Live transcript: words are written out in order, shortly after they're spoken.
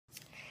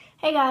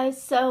Hey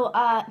guys,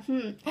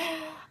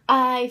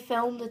 I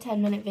filmed a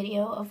 10-minute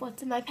video of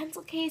what's in my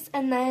pencil case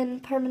and then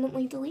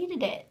permanently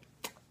deleted it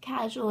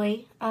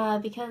casually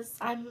because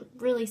I'm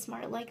really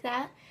smart like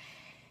that.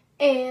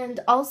 And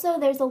also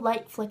there's a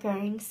light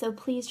flickering, so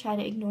please try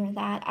to ignore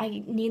that.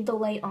 I need the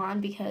light on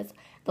because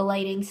the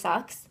lighting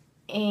sucks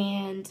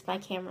and my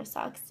camera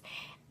sucks.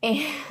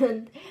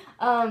 And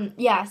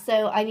yeah,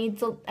 so I need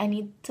to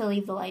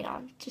leave the light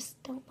on.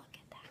 Just don't look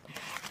at that.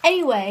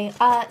 Anyway,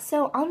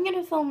 so I'm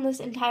gonna film this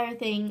entire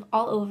thing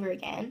all over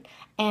again,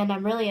 and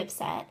I'm really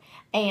upset.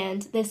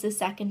 And this is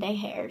second day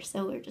hair,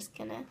 so we're just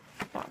gonna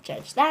not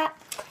judge that.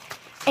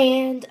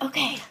 And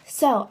okay,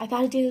 so I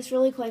gotta do this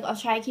really quick. I'll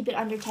try to keep it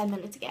under 10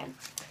 minutes again.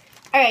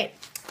 Alright,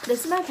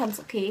 this is my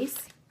pencil case,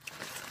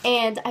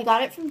 and I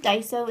got it from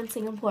Daiso in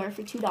Singapore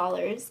for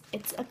 $2.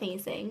 It's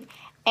amazing,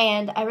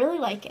 and I really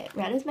like it.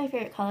 Red is my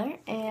favorite color,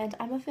 and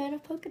I'm a fan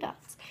of polka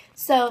dots.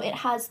 So it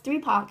has 3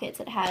 pockets.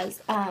 It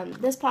has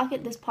this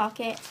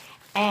pocket,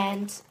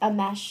 and a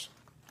mesh,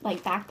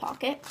 like, back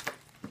pocket.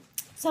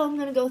 So I'm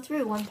gonna go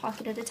through one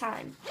pocket at a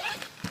time.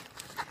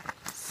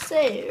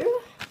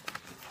 So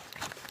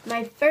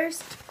my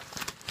first,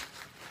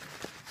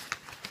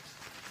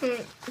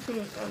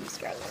 I'm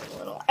struggling a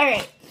little.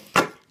 Alright,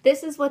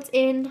 this is what's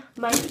in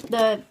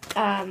the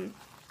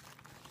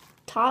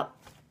top,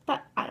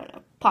 but I don't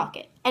know,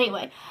 pocket.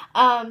 Anyway,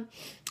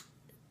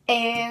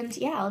 and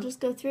yeah, I'll just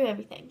go through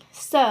everything.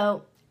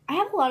 So I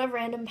have a lot of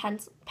random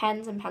pens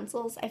and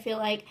pencils, I feel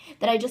like,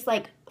 that I just,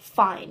 like,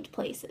 find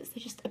places.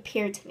 They just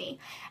appear to me.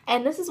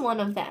 And this is one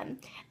of them.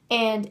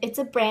 And it's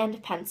a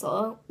brand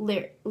pencil,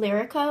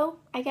 Lyrico,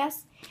 I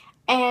guess.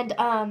 And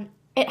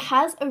it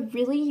has a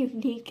really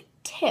unique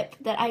tip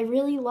that I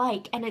really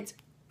like, and it's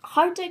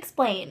hard to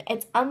explain.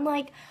 It's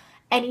unlike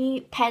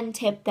any pen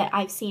tip that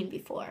I've seen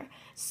before.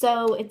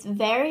 So it's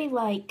very,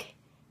 like,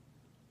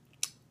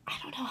 I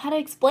don't know how to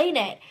explain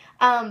it,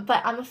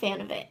 but I'm a fan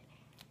of it.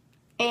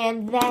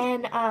 And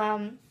then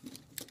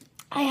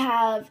I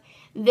have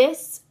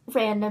this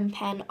random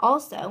pen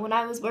also. When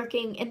I was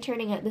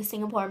interning at the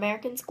Singapore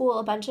American School,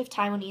 a bunch of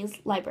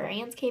Taiwanese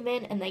librarians came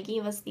in and they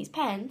gave us these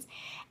pens.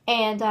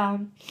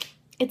 And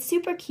it's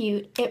super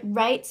cute. It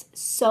writes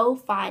so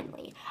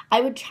finely.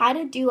 I would try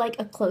to do, like,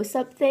 a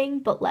close-up thing,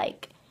 but,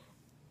 like,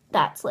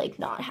 that's, like,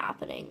 not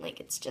happening. Like,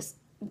 it's just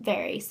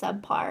very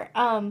subpar.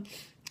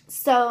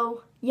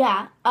 So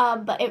yeah,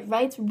 but it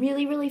writes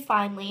really, really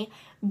finely,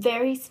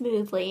 very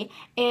smoothly,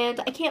 and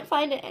I can't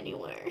find it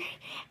anywhere.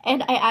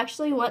 And I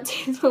actually went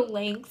to the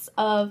lengths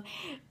of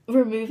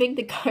removing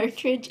the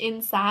cartridge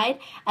inside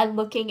and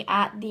looking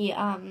at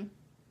the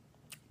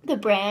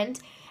brand,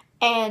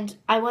 and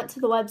I went to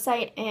the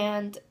website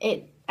and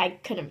I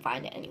couldn't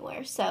find it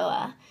anywhere.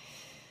 So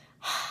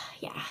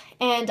yeah.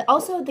 And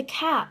also the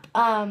cap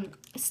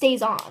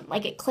stays on,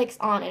 like, it clicks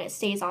on and it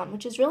stays on,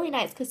 which is really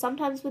nice because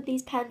sometimes with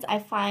these pens I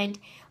find,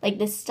 like,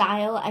 this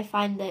style, I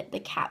find that the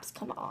caps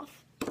come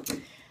off.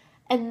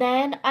 And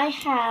then I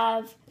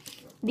have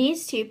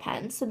these 2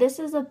 pens. So this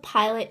is a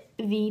Pilot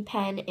V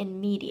pen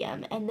in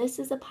medium, and this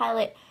is a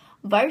Pilot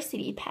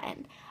Varsity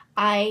pen.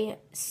 I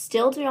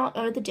still do not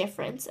know the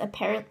difference.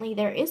 Apparently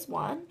there is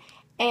one,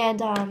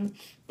 and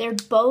they're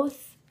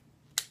both,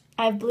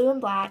 I have blue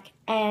and black,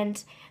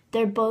 and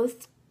they're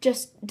both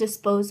just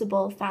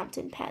disposable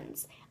fountain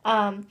pens.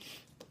 The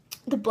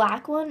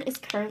black one is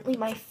currently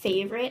my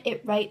favorite.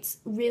 It writes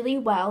really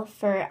well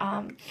for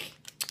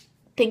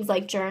things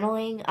like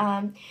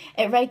journaling.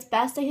 It writes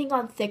best, I think,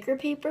 on thicker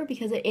paper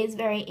because it is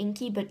very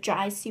inky but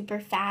dries super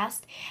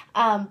fast.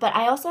 But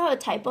I also have a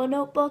typo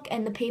notebook,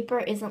 and the paper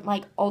isn't,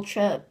 like,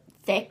 ultra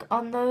thick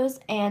on those,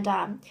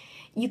 and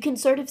you can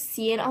sort of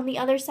see it on the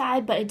other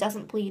side, but it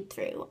doesn't bleed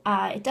through.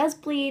 It does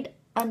bleed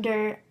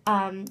under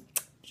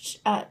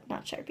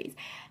not Sharpies,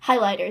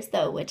 highlighters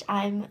though, which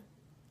I'm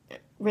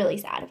really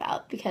sad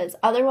about because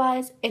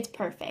otherwise it's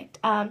perfect.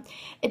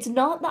 It's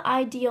not the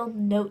ideal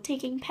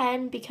note-taking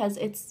pen because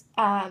it's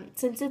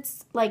since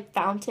it's, like,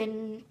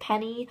 fountain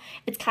penny,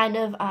 it's kind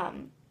of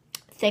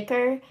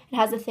thicker. It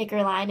has a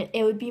thicker line.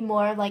 It would be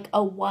more like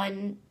a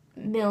 1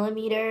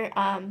 millimeter,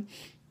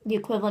 the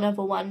equivalent of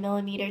a 1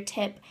 millimeter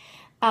tip,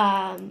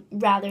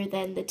 rather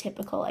than the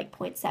typical, like,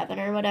 0.7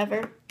 or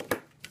whatever.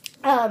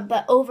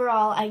 But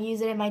overall, I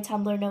use it in my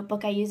Tumblr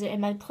notebook, I use it in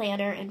my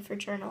planner, and for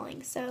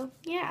journaling, so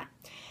yeah.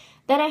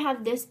 Then I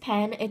have this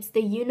pen. It's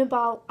the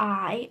Uniball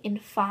I in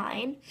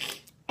Fine,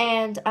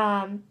 and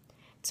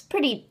it's a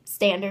pretty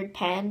standard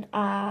pen,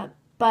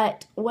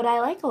 but what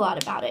I like a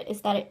lot about it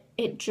is that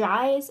it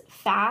dries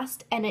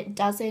fast and it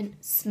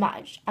doesn't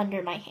smudge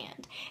under my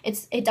hand.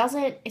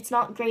 It's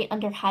not great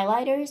under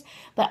highlighters,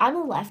 but I'm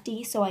a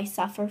lefty, so I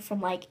suffer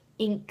from, like,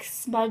 ink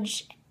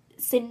smudge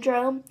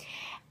syndrome,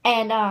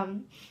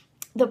 and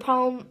the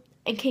problem,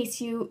 in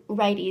case you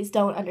righties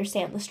don't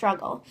understand the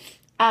struggle,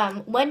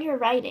 when you're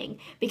writing,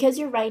 because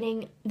you're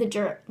writing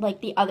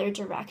the other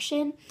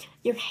direction,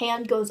 your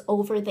hand goes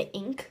over the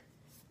ink,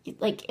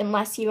 like,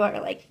 unless you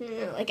are, like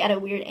at a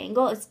weird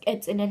angle,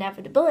 it's an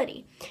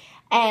inevitability.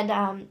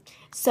 And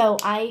so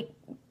I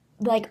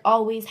like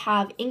always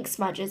have ink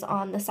smudges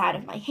on the side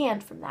of my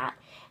hand from that.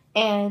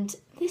 And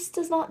this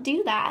does not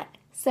do that.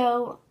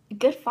 So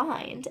good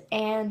find.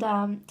 And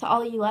to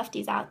all you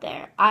lefties out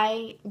there,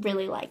 I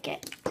really like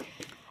it.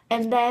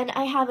 And then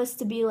I have a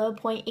Stabilo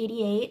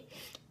 .88,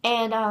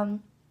 and I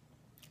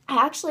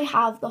actually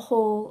have the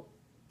whole,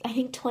 I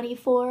think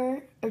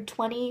 24 or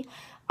 20,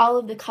 all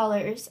of the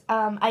colors.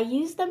 I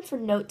use them for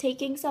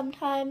note-taking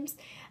sometimes,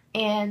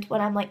 and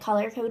when I'm like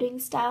color coding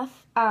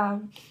stuff,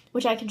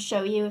 which I can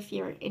show you if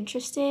you're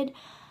interested.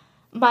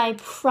 My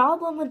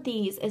problem with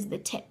these is the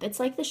tip.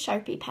 It's like the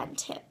Sharpie pen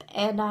tip,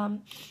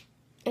 and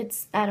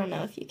it's, I don't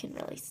know if you can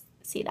really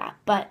see that,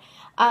 but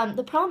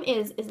the problem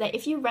is that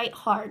if you write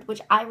hard,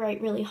 which I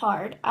write really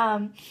hard,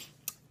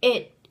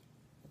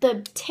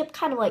 the tip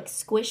kind of like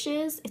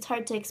squishes. It's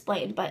hard to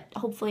explain, but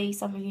hopefully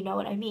some of you know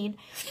what I mean.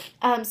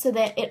 So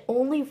that it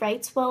only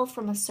writes well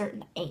from a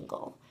certain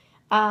angle,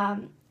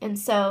 and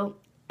so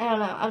I don't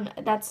know.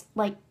 That's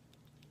like,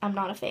 I'm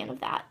not a fan of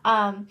that.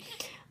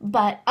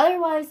 But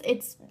otherwise,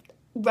 it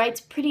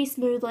writes pretty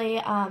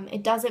smoothly.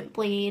 It doesn't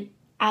bleed.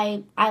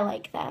 I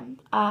like them.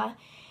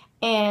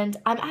 And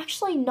I'm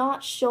actually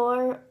not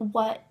sure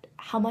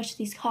how much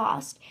these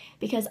cost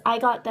because I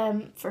got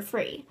them for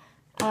free.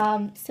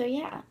 So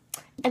yeah.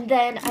 And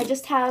then I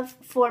just have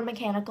 4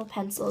 mechanical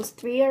pencils.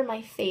 3 are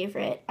my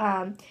favorite.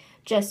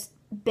 Just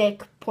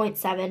Bic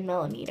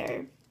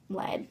 .7mm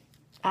lead.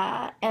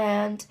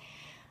 And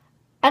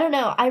I don't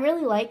know. I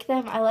really like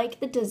them. I like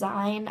the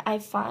design. I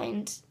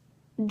find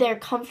they're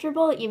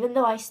comfortable even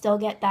though I still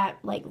get that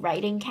like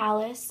writing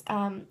callus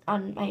on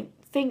my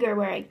finger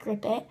where I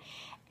grip it.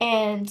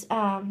 And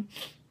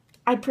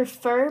I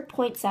prefer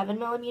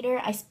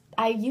 .7mm.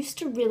 I used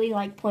to really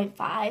like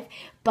 .5,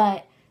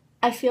 but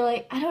I feel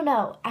like, I don't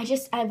know, I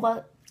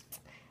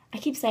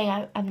keep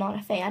saying I'm not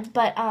a fan,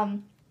 but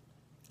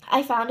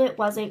I found it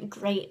wasn't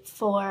great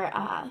for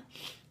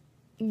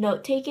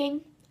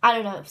note-taking. I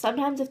don't know,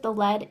 sometimes if the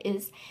lead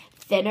is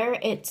thinner,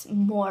 it's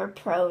more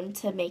prone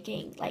to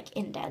making like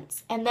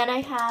indents. And then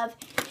I have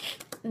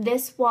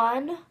this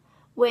one,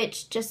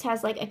 which just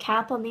has like a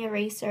cap on the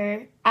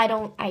eraser.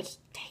 I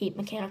hate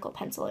mechanical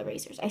pencil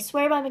erasers. I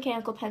swear by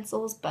mechanical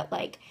pencils, but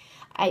like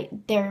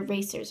their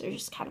erasers are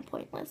just kind of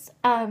pointless.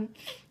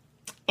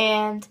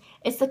 And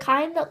it's the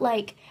kind that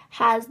like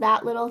has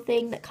that little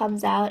thing that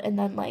comes out and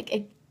then like,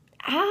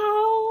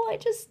 ow, I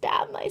just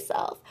stabbed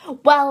myself.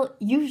 Well,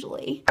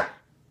 usually,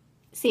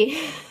 see,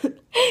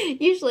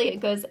 usually it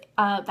goes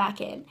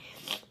back in.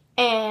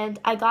 And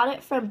I got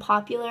it from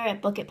Popular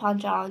at Bukit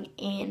Panjang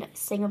in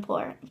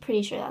Singapore. I'm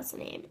pretty sure that's the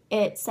name.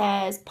 It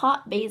says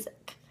Pot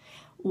Basic.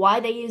 Why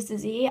they use the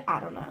Z,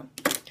 I don't know.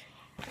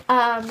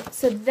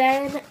 So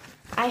then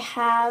I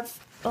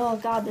have, oh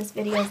god, this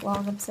video is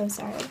long, I'm so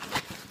sorry.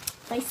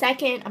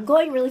 I'm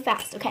going really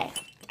fast, okay,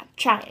 I'm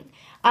trying.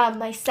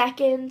 My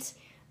second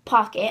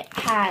pocket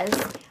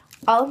has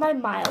all of my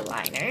mile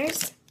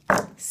liners.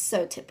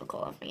 So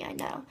typical of me, I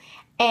know.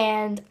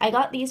 And I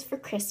got these for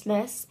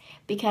Christmas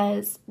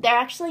because they're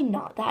actually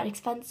not that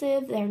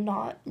expensive. They're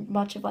not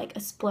much of like a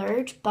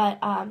splurge, but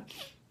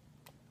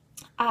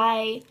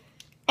I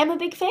am a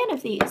big fan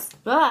of these.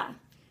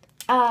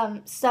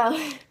 So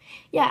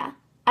yeah,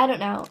 I don't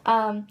know.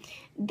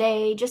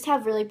 They just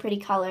have really pretty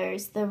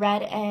colors. The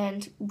red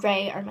and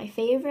gray are my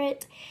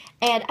favorite,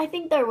 and I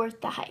think they're worth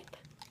the hype.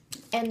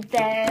 And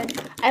then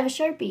I have a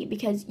Sharpie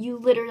because you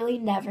literally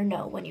never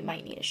know when you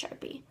might need a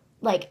Sharpie.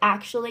 Like,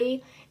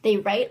 actually, they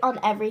write on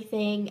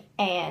everything,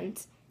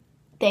 and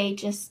they're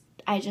Sharpies.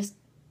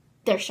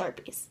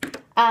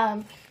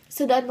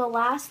 So then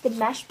the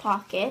mesh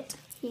pocket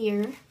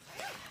here,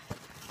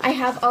 I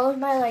have all of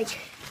my, like,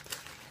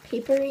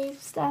 papery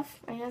stuff,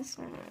 I guess.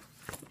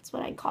 That's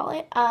what I call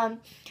it.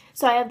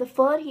 So I have the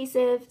full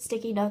adhesive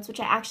sticky notes, which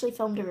I actually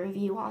filmed a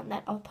review on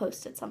that I'll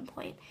post at some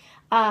point.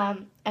 I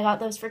got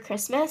those for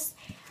Christmas.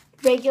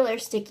 Regular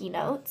sticky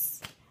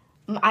notes.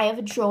 I have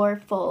a drawer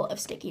full of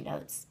sticky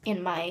notes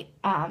in my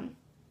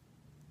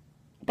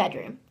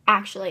bedroom.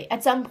 Actually,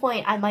 at some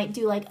point I might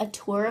do like a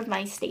tour of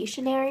my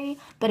stationery,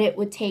 but it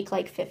would take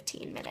like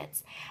 15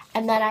 minutes.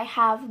 And then I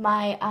have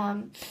my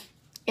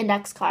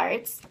index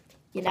cards.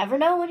 You never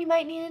know when you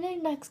might need an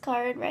index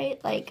card,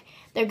 right? Like,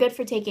 they're good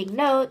for taking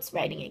notes,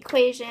 writing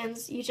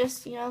equations. You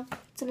just,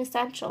 it's an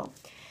essential.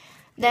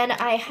 Then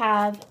I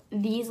have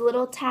these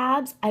little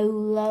tabs. I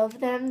love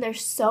them. They're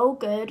so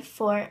good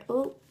for,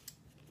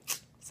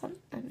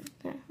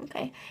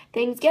 okay,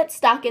 things get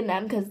stuck in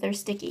them because they're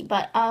sticky,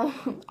 but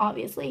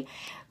obviously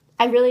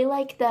I really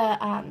like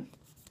the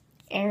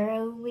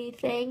arrowy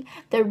thing.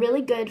 They're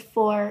really good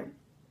for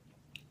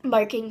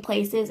marking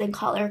places and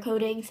color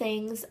coding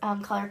things,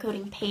 color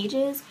coding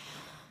pages.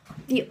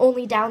 The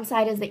only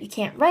downside is that you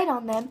can't write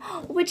on them,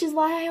 which is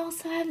why I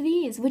also have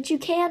these, which you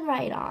can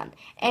write on.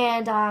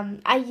 And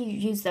I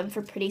use them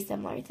for pretty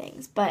similar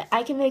things, but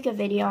I can make a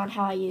video on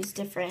how I use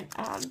different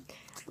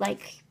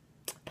like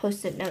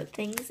Post-it note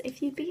things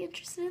if you'd be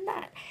interested in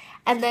that.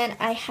 And then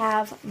I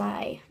have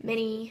my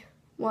mini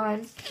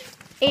one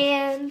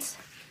and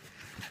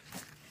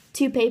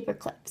 2 paper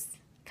clips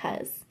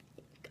because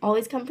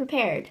always come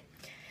prepared.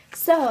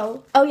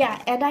 So, oh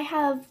yeah, and I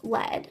have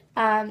lead.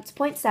 It's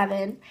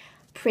 0.7.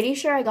 Pretty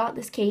sure I got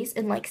this case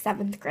in like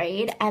 7th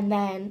grade. And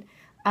then,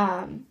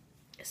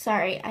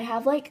 sorry, I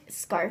have like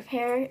scarf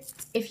hair.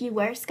 If you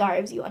wear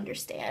scarves, you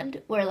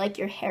understand, where like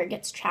your hair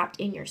gets trapped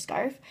in your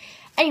scarf.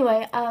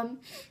 Anyway, I'm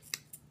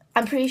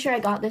pretty sure I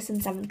got this in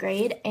 7th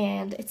grade,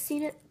 and it's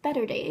seen it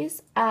better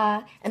days.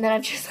 And then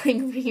I've just like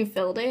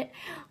refilled it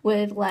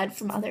with lead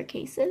from other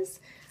cases.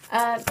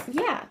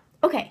 Yeah.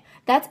 Okay,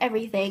 that's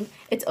everything.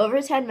 It's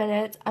over 10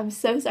 minutes. I'm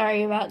so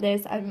sorry about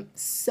this. I'm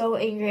so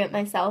angry at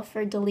myself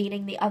for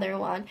deleting the other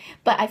one,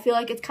 but I feel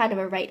like it's kind of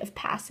a rite of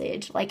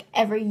passage. Like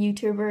every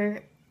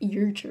YouTuber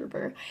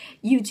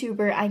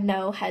I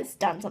know has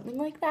done something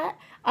like that.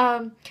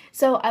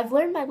 So I've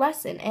learned my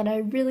lesson, and I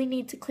really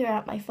need to clear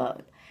out my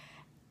phone.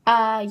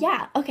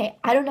 Yeah, okay,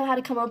 I don't know how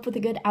to come up with a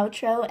good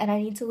outro, and I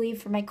need to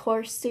leave for my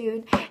course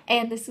soon,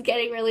 and this is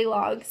getting really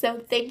long, so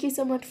thank you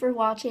so much for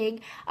watching.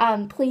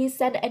 Please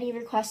send any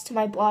requests to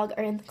my blog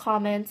or in the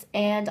comments,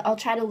 and I'll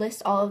try to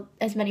list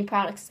as many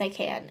products as I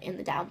can in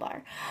the down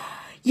bar.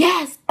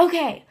 Yes,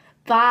 okay,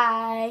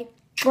 bye.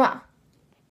 Mwah.